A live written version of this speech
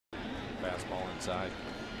fastball inside.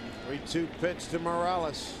 3-2 pitch to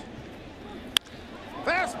Morales.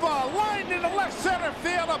 Fastball lined into left center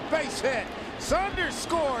field, a base hit. Saunders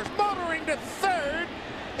scores. Motoring to third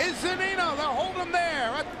is Zunino. They'll hold him there.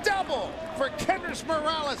 A double for Kendrys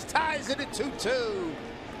Morales, ties it at 2-2.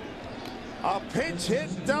 A pinch hit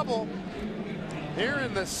double here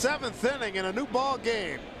in the 7th inning in a new ball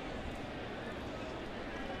game.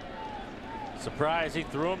 Surprise, he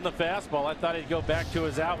threw him the fastball. I thought he'd go back to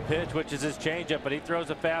his out pitch, which is his changeup, but he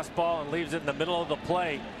throws a fastball and leaves it in the middle of the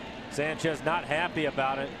plate. Sanchez not happy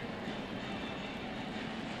about it.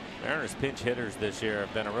 Mariners pinch hitters this year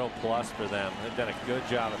have been a real plus for them. They've done a good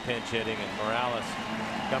job of pinch hitting, and Morales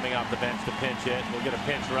coming off the bench to pinch hit. We'll get a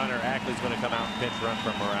pinch runner. Ackley's going to come out and pinch run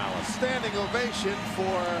for Morales. Standing ovation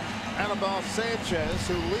for Anibal Sanchez,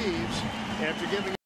 who leaves after giving